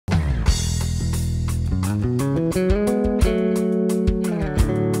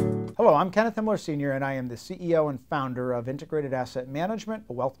Hello, I'm Kenneth Himmler Sr., and I am the CEO and founder of Integrated Asset Management,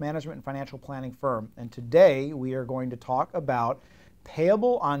 a wealth management and financial planning firm. And today we are going to talk about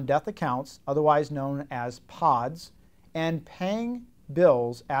payable-on-death accounts, otherwise known as PODs, and paying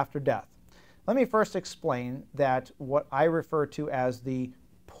bills after death. Let me first explain that what I refer to as the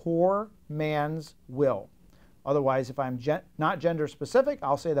poor man's will. Otherwise, if I'm not gender specific,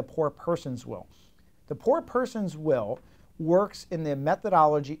 I'll say the poor person's will. The poor person's will works in the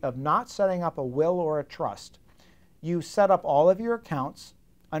methodology of not setting up a will or a trust. You set up all of your accounts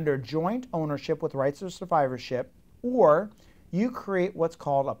under joint ownership with rights of survivorship, or you create what's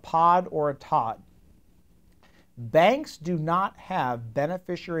called a POD or a TOD. Banks do not have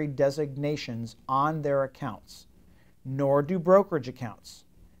beneficiary designations on their accounts, nor do brokerage accounts.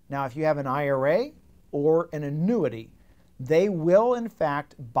 Now, if you have an IRA or an annuity, they will in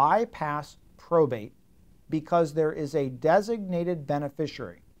fact bypass probate because there is a designated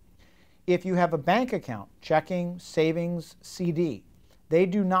beneficiary. If you have a bank account, checking, savings, CD, they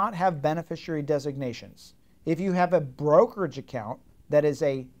do not have beneficiary designations. If you have a brokerage account that is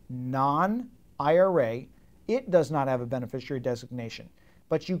a non-IRA, it does not have a beneficiary designation.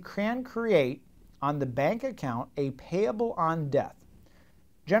 But you can create on the bank account a payable-on-death.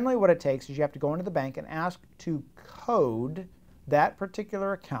 Generally what it takes is you have to go into the bank and ask to code that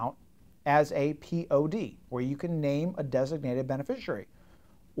particular account as a POD, where you can name a designated beneficiary.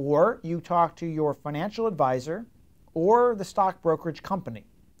 Or you talk to your financial advisor or the stock brokerage company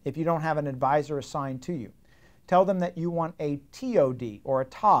if you don't have an advisor assigned to you. Tell them that you want a TOD or a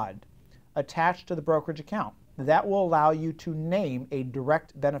TOD attached to the brokerage account. That will allow you to name a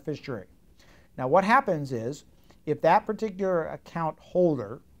direct beneficiary. Now what happens is, if that particular account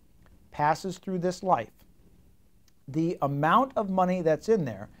holder passes through this life, the amount of money that's in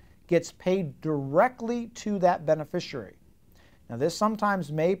there gets paid directly to that beneficiary. Now this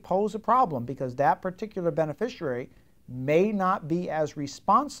sometimes may pose a problem because that particular beneficiary may not be as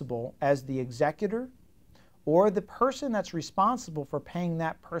responsible as the executor or the person that's responsible for paying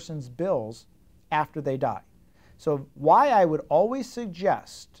that person's bills after they die. So why I would always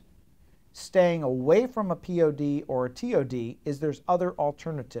suggest staying away from a POD or a TOD is there's other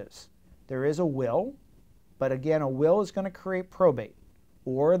alternatives. There is a will, but again, a will is going to create probate.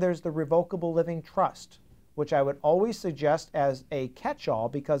 Or there's the revocable living trust, which I would always suggest as a catch-all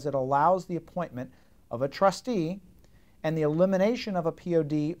because it allows the appointment of a trustee and the elimination of a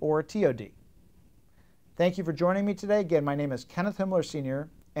POD or a TOD. Thank you for joining me today. Again, my name is Kenneth Himmler Sr.,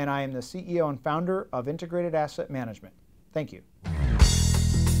 and I am the CEO and founder of Integrated Asset Management. Thank you.